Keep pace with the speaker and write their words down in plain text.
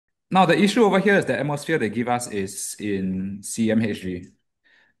Now, the issue over here is the atmosphere they give us is in cmHg.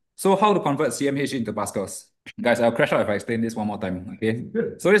 So how to convert cmHg into pascals? Guys, I'll crash out if I explain this one more time, okay?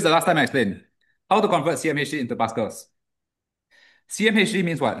 So this is the last time I explain. How to convert cmHg into pascals? cmHg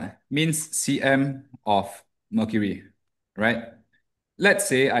means what? Means cm of mercury, right? Let's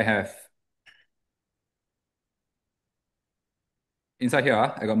say I have, inside here,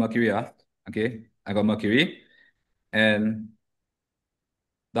 I got mercury, okay? I got mercury, and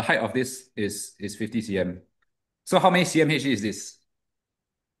the height of this is 50 cm. So how many cmHg is this?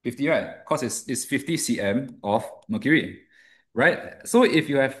 50, right? Because it's 50 cm of mercury, right? So if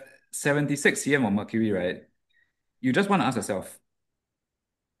you have 76 cm of mercury, right, you just want to ask yourself,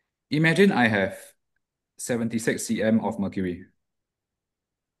 imagine I have 76 cm of mercury.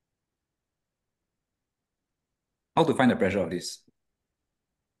 How to find the pressure of this?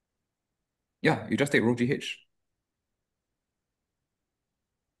 Yeah, you just take rho GH,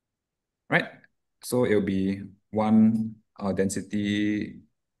 right? So it'll be one density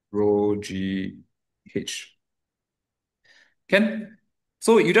rho GH. Can?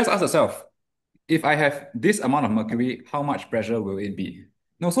 So you just ask yourself, if I have this amount of mercury, how much pressure will it be?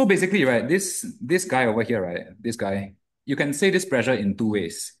 No, so basically, right, this guy over here, right, this guy, you can say this pressure in two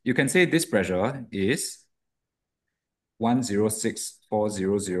ways. You can say this pressure is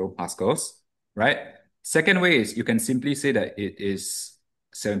 106,400 pascals, right? Second way is you can simply say that it is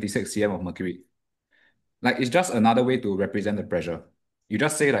 76 cm of mercury. Like it's just another way to represent the pressure. You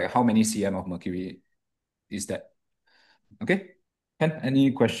just say like how many cm of mercury is that? Okay?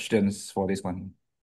 Any questions for this one?